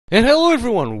And hello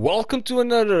everyone, welcome to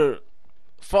another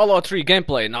Fallout 3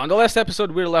 gameplay. Now in the last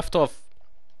episode we left off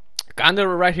kinda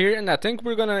right here, and I think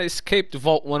we're gonna escape the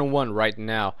Vault 101 right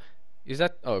now. Is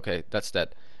that? Oh, okay, that's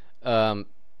that. Um,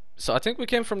 so I think we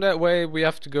came from that way, we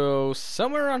have to go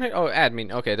somewhere around here. Oh,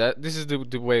 admin, okay, this is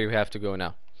the way we have to go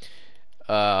now.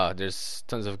 There's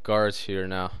tons of guards here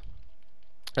now.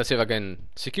 Let's see if I can...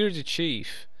 Security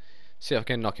chief. See if I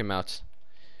can knock him out.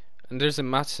 And there's a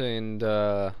Matze and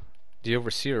the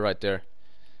overseer right there.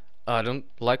 I don't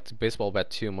like the baseball bat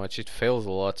too much. It fails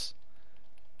a lot.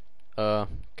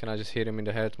 Can I just hit him in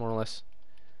the head more or less?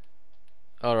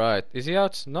 Alright. Is he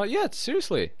out? Not yet.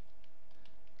 Seriously.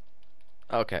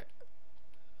 Okay.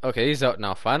 Okay, he's out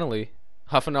now. Finally.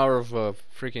 Half an hour of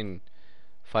freaking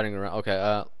fighting around.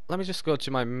 Okay, let me just go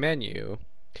to my menu.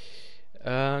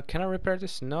 Can I repair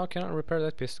this? No, I cannot repair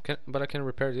that pistol. But I can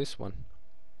repair this one.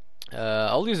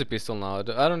 I'll use a pistol now. I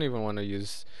don't even want to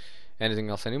use anything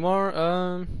else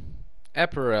anymore.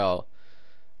 Apparel.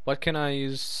 What can I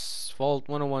use? Vault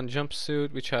 101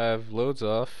 jumpsuit, which I have loads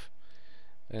of.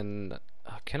 And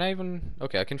can I even?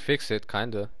 Okay, I can fix it,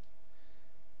 kinda.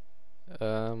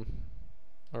 Alright.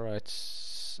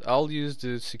 I'll use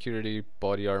the security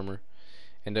body armor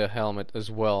and the helmet as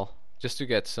well, just to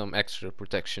get some extra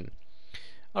protection.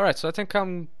 Alright, so I think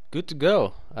I'm good to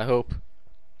go, I hope.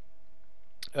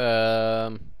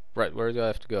 Right, where do I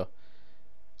have to go?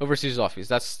 Overseas office.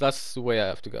 That's the way I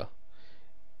have to go.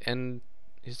 And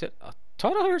is that? I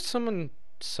thought I heard someone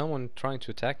trying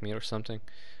to attack me or something.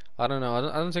 I don't know. I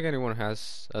don't think anyone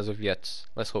has as of yet.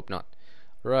 Let's hope not.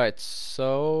 Right.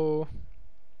 So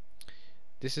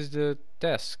this is the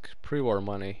desk. Pre-war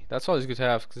money. That's always good to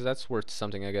have because that's worth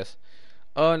something, I guess.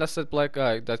 Oh, and that's that black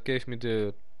guy that gave me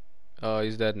the. Oh,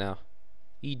 he's dead now.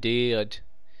 He did.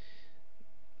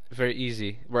 Very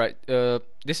easy. Right.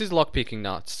 This is lockpicking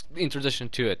now. It's introduction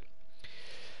to it.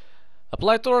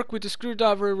 Apply torque with the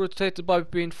screwdriver, rotate the bobby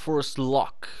pin, force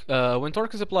lock. When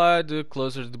torque is applied, the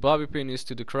closer the bobby pin is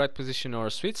to the correct position or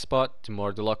sweet spot, the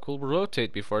more the lock will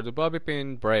rotate before the bobby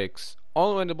pin breaks.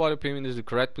 Only when the bobby pin is the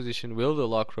correct position will the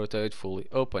lock rotate fully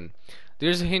open.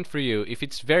 There's a hint for you. If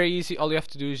it's very easy, all you have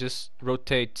to do is just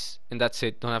rotate and that's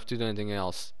it. Don't have to do anything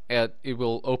else. And it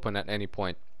will open at any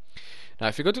point. Now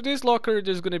if you go to this locker,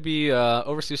 there's gonna be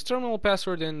overseas terminal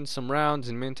password and some rounds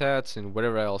and mintats and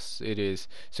whatever else it is.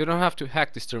 So you don't have to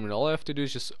hack this terminal. All you have to do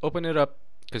is just open it up,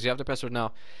 because you have the password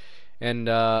now, and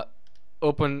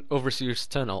open overseas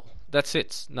tunnel. That's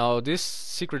it. Now this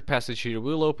secret passage here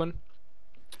will open,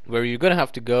 where you're gonna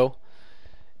have to go.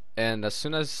 And as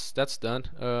soon as that's done,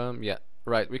 yeah,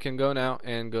 right, we can go now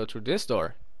and go through this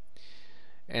door.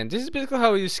 And this is basically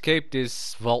how you escape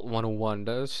this Vault 101.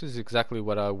 This is exactly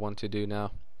what I want to do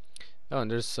now. Oh, and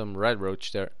there's some red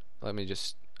roach there. Let me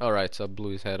just... Alright, so I blew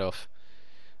his head off.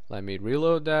 Let me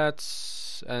reload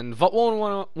that. And Vault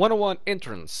 101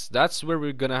 entrance. That's where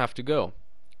we're gonna have to go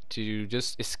to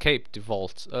just escape the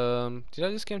vault. Did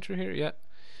I just came through here? Yeah,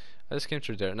 I just came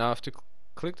through there. Now I have to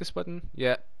click this button.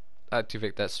 Yeah,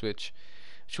 activate that switch.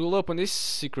 Which will open this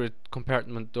secret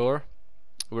compartment door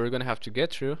we're gonna have to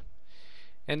get through.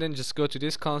 And then just go to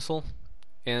this console,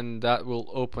 and that will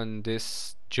open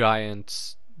this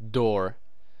giant door.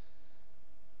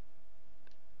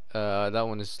 That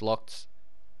one is locked.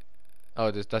 Oh,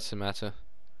 that's the matter.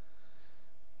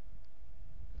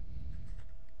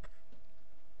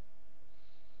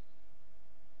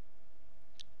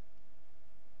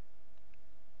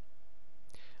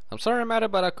 I'm sorry, Amanda,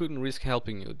 but I couldn't risk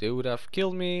helping you. They would have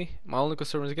killed me. My only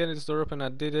concern was getting this door open. I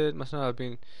did it. Must not have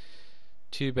been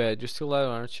too bad. You're still alive,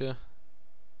 aren't you?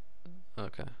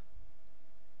 Okay.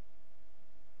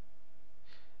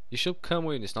 You should come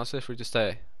with. It's not safe for you to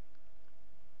stay.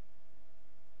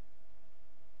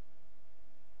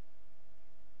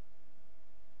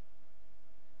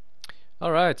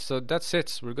 Alright, so that's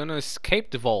it. We're gonna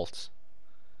escape the vault.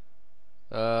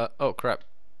 Oh crap.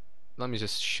 Let me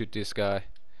just shoot this guy.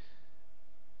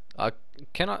 I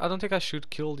don't think I should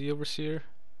kill the overseer.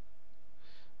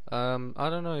 I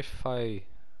don't know if I...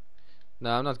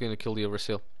 No, I'm not going to kill the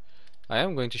overseer. I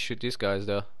am going to shoot these guys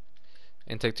though,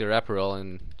 and take their apparel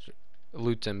and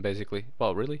loot them basically.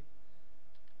 Wow, really?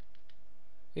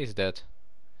 He's dead.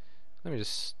 Let me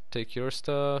just take your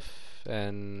stuff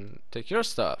and take your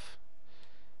stuff.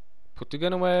 Put the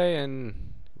gun away,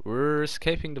 and we're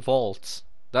escaping the vault.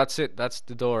 That's it. That's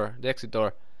the door, the exit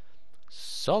door.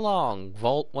 So long,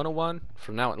 Vault 101,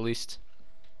 for now at least.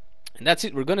 And that's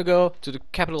it. We're gonna go to the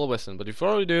capital of Western, but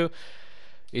before we do,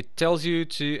 it tells you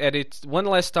to edit one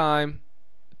last time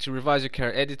to revise your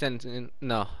character. Edit and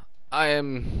no, I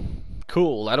am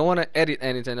cool. I don't want to edit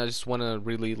anything. I just want to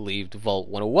really leave the Vault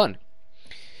 101.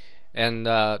 And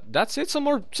that's it. Some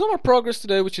more progress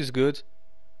today, which is good,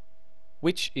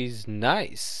 which is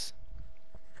nice.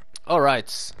 All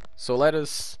right, so let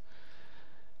us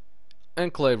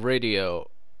Enclave Radio.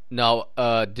 Now,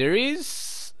 there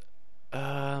is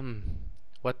um,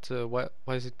 what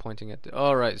is it pointing at?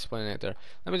 All right, it's pointing at there.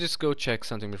 Let me just go check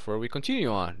something before we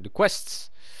continue on the quests.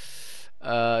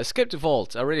 Escape the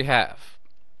vault. I already have.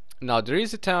 Now there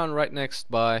is a town right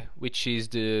next by, which is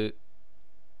the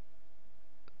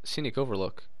Scenic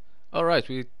Overlook. All right,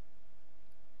 we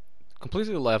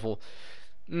completed the level.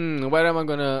 Where am I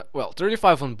gonna? Well,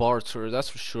 35 on Barter, that's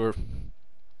for sure.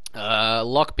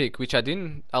 Lockpick, which I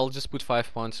didn't. I'll just put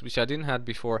 5 points, which I didn't have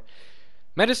before.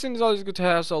 Medicine is always good to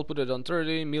have, so I'll put it on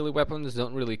 30. Melee weapons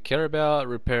don't really care about.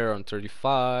 Repair on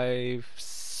 35.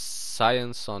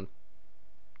 Science on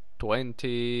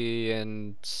 20,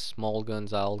 and small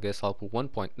guns. I'll guess I'll put 1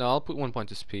 point. No, I'll put 1 point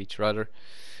to speech rather.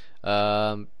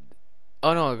 Um,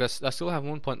 oh no, I guess I still have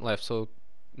 1 point left. So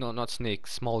no, not sneak.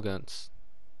 Small guns.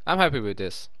 I'm happy with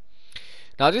this.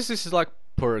 Now this is like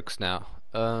perks now.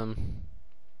 That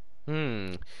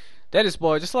is,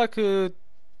 boy, just like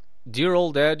dear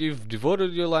old dad, you've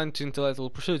devoted your life to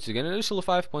intellectual pursuits. You get an additional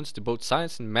 5 points to both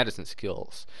science and medicine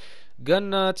skills.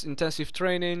 Gun nuts, intensive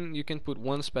training. You can put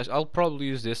one special. I'll probably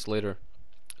use this later.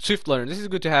 Swift learner. This is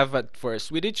good to have at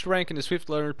first. With each rank in the swift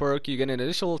learner perk, you get an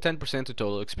additional 10% to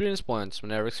total experience points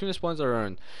whenever experience points are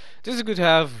earned. This is good to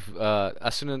have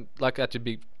as soon as, like, at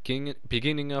the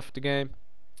beginning of the game.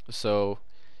 So,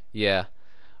 yeah.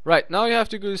 Right, now you have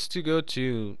to go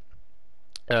to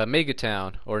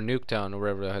Megatown or Nuketown or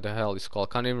wherever the hell it's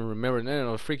called. Can't even remember the name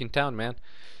of the freaking town, man.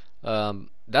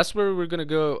 That's where we're gonna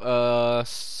go.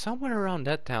 Somewhere around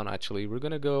that town, actually. We're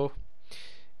gonna go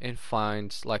and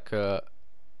find like a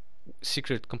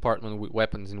secret compartment with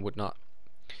weapons and whatnot.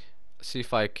 See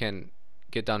if I can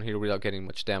get down here without getting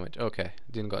much damage. Okay,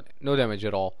 didn't got no damage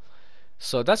at all.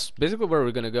 So that's basically where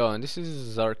we're gonna go, and this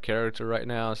is our character right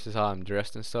now. This is how I'm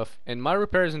dressed and stuff. And my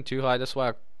repair isn't too high, that's why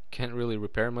I can't really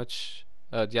repair much,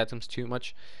 the items too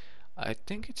much. I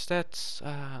think it's that.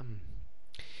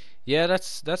 Yeah,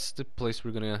 that's the place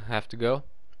we're gonna have to go.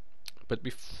 But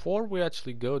before we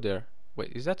actually go there,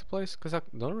 wait, is that the place? Cause I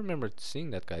don't remember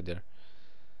seeing that guy there.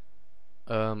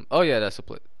 Oh yeah, that's the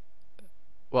place.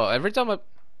 Well, every time I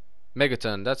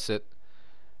Megaton, that's it.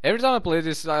 Every time I play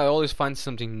this, I always find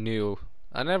something new.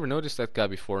 I never noticed that guy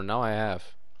before. Now I have.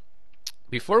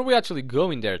 Before we actually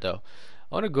go in there, though,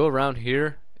 I want to go around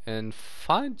here and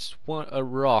find a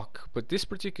rock. But this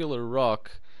particular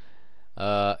rock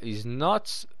is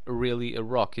not really a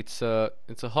rock. It's a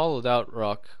hollowed out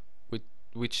rock,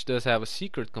 which does have a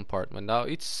secret compartment. Now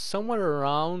it's somewhere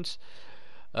around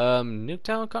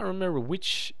Nuketown. Can't remember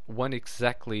which one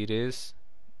exactly it is,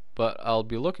 but I'll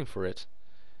be looking for it.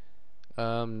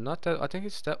 Not that. I think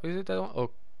it's that. Is it that one?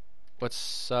 Oh,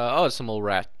 what's? Oh, it's a mole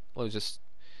rat. I'll just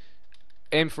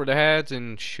aim for the head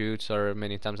and shoot as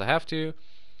many times I have to.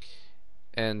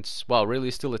 And wow,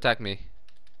 really still attack me.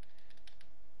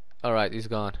 Alright, he's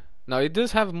gone. Now it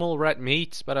does have mole rat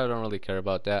meat, but I don't really care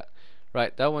about that.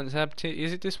 Right, that one's empty.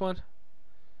 Is it this one?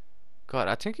 God,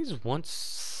 I think it's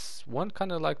one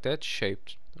kind of like that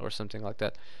shaped or something like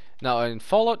that. Now in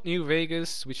Fallout New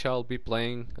Vegas, which I'll be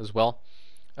playing as well,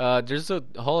 there's a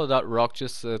hollowed out rock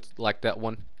just like that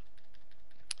one.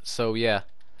 So yeah.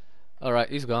 Alright,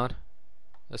 he's gone.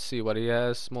 Let's see what he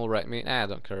has. Small rat meat. I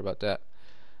don't care about that.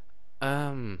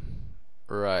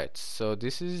 Right. So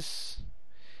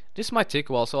this might take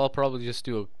a while, so I'll probably just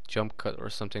do a jump cut or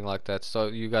something like that, so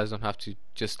you guys don't have to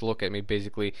just look at me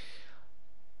basically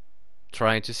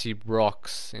trying to see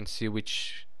rocks and see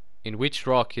in which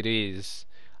rock it is.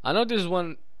 I know there's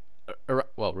one.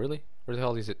 Well, really? Where the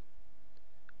hell is it?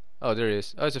 Oh, there it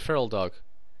is. Oh, it's a feral dog.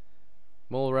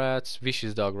 Mole rats,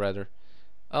 vicious dog rather.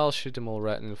 I'll shoot the mole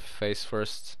rat in the face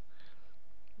first.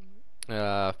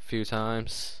 A few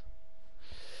times.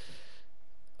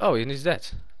 Oh, and he's dead.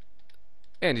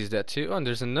 And he's dead too. Oh, and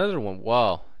there's another one.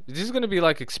 Wow. This is gonna be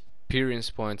like experience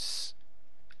points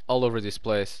all over this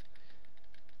place.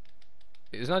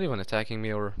 It's not even attacking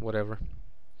me or whatever.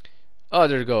 Oh,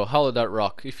 there you go. Hollowed out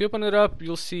rock. If you open it up,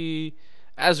 you'll see,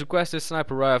 as requested,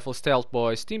 sniper rifle, stealth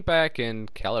boy, steam pack,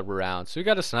 and caliber round. So you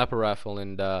got a sniper rifle,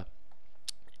 and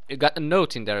it got a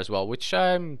note in there as well, which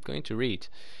I'm going to read.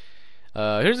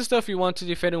 Here's the stuff you wanted.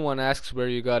 If anyone asks where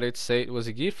you got it, say it was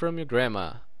a gift from your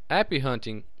grandma. Happy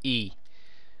hunting, E.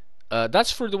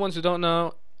 That's for the ones who don't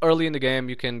know. Early in the game,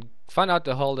 you can find out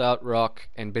the holdout rock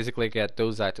and basically get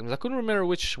those items. I couldn't remember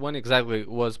which one exactly it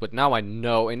was, but now I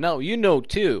know, and now you know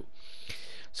too.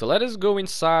 So let us go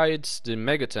inside the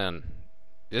Megaton.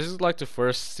 This is like the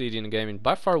first city in the game, and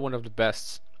by far one of the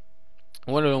best.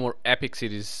 one of the more epic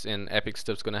cities and epic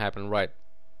stuff's gonna happen right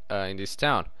in this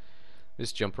town.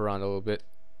 Just jump around a little bit.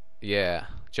 Yeah,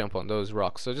 jump on those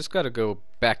rocks. So just gotta go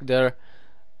back there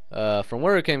from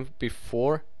where I came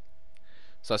before.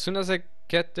 So as soon as I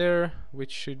get there,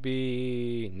 which should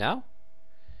be now.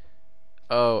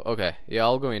 Oh, okay. Yeah,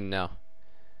 I'll go in now.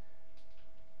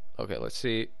 Okay, let's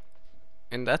see.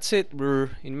 And that's it.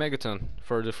 We're in Megaton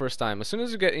for the first time. As soon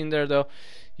as you get in there, though,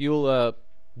 you'll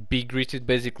be greeted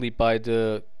basically by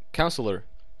the counselor,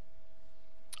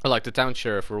 or like the town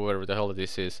sheriff, or whatever the hell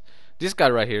this is. This guy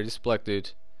right here, this black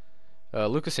dude,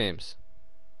 Lucas Ames.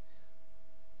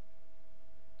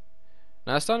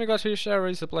 Nice time you got here,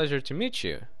 Sheriff. It's a pleasure to meet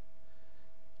you.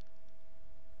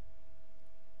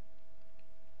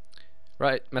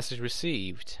 Right, message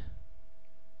received.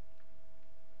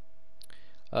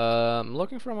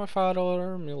 Looking for my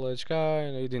father, middle-aged guy,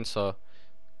 and he didn't saw.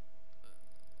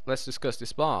 Let's discuss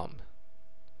this bomb.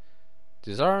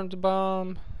 Disarm the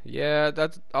bomb. Yeah,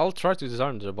 that I'll try to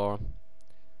disarm the bomb.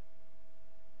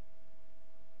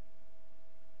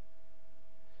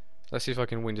 Let's see if I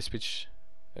can win this speech.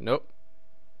 Nope,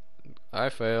 I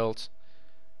failed.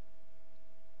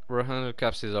 100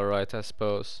 caps is alright, I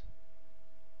suppose.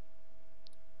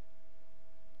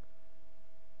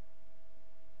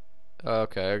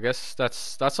 Okay, I guess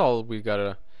that's all we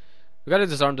gotta. We gotta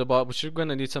disarm the bomb, but you're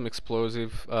gonna need some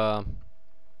explosive,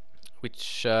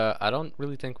 which I don't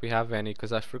really think we have any,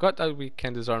 because I forgot that we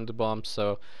can disarm the bomb.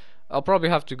 So I'll probably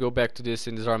have to go back to this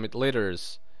and disarm it later.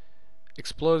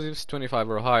 Explosives 25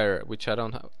 or higher, which I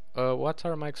don't have. What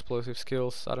are my explosive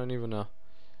skills? I don't even know.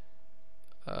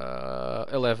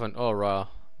 11. Oh wow,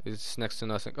 it's next to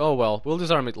nothing. Oh well, we'll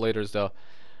disarm it later though.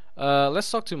 Let's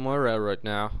talk to Moira right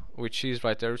now, which is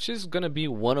right there. She's gonna be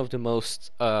one of the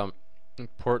most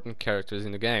important characters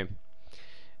in the game,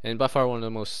 and by far one of the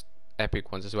most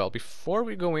epic ones as well. Before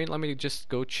we go in, let me just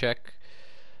go check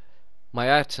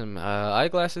my item.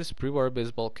 Eyeglasses, pre-war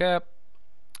baseball cap,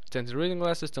 tinted reading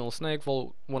glasses, tunnel snake,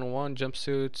 Vault 101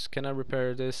 jumpsuits. Can I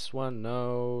repair this one?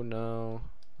 No, no.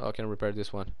 Oh, I can repair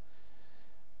this one.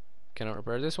 Can I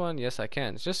repair this one? Yes, I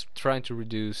can. It's just trying to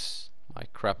reduce my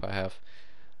crap I have.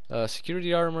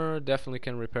 Security armor, definitely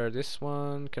can repair this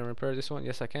one. Can I repair this one?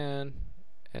 Yes, I can.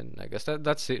 And I guess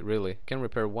that's it really. Can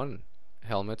repair one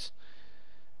helmet.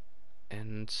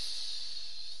 And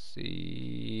see,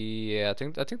 yeah, I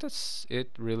think that's it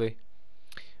really.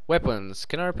 Weapons,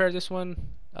 can I repair this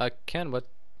one? I can, but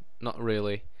not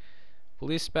really.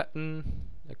 Police baton,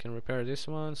 I can repair this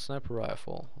one. Sniper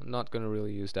rifle, I'm not gonna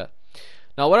really use that.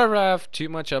 Now whatever I have too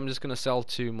much, I'm just gonna sell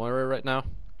to Moira right now.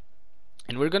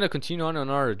 And we're gonna continue on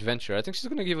our adventure. I think she's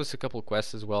gonna give us a couple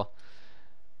quests as well.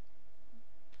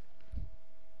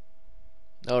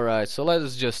 Alright, so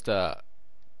let's just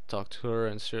talk to her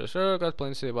and sure, got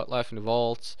plenty to say about life in the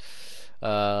vaults.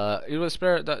 It was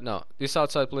spared that no, this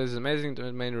outside place is amazing.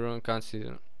 The main room can't see.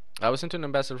 I was sent to an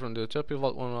ambassador from the Utopia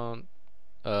Vault 1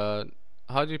 on.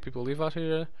 How do people live out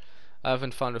here? I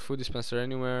haven't found a food dispenser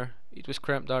anywhere. It was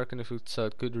cramped, dark, and the food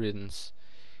sucked. Good riddance.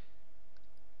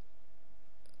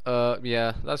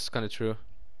 Yeah, that's kind of true.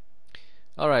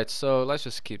 Alright, so let's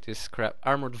just keep this crap.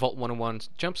 Armored Vault 101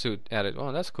 jumpsuit added.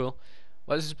 Oh, that's cool.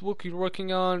 What is this book you're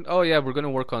working on? Oh yeah, we're gonna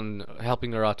work on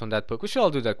helping her out on that book. We should all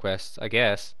do that quest, I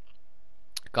guess.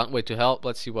 Can't wait to help.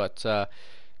 Let's see what.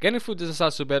 Getting food doesn't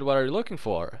sound so bad. What are you looking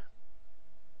for?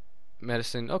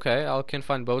 Medicine. Okay, I can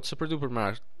find both. Super Duper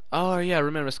Mart. Oh yeah,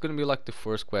 remember it's gonna be like the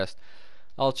first quest.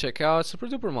 I'll check out Super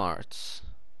Duper Marts.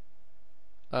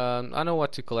 I know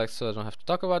what to collect, so I don't have to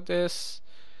talk about this.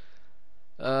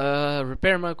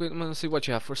 Repair my equipment, see what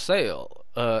you have for sale.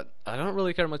 I don't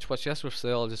really care much what she has for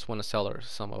sale, I just want to sell her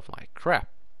some of my crap.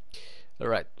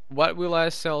 Alright, what will I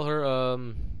sell her?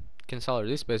 Can sell her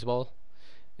this baseball,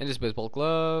 and this baseball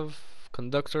glove,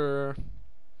 conductor,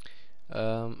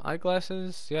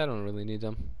 eyeglasses, yeah I don't really need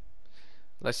them.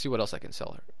 Let's see what else I can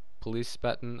sell her. Police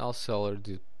baton, I'll sell her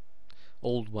the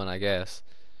old one I guess.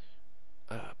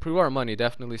 Pre-war money,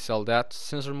 definitely sell that.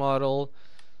 Sensor model,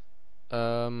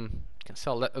 can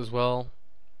sell that as well.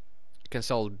 You can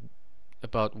sell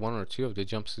about one or two of the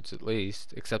jumpsuits at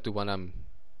least, except the one I'm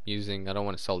using. I don't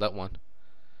want to sell that one.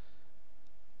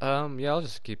 Yeah, I'll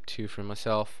just keep two for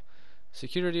myself.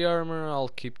 Security armor, I'll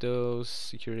keep those.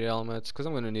 Security helmets, because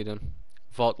I'm gonna need them.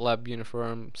 Vault lab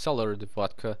uniform, sell her the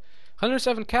vodka.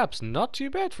 107 caps, not too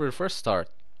bad for the first start.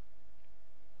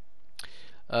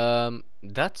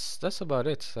 That's about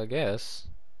it, I guess.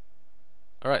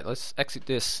 Alright, let's exit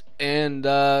this. And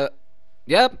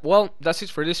yeah, well, that's it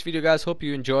for this video guys. Hope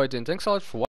you enjoyed, and thanks a lot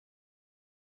for watching.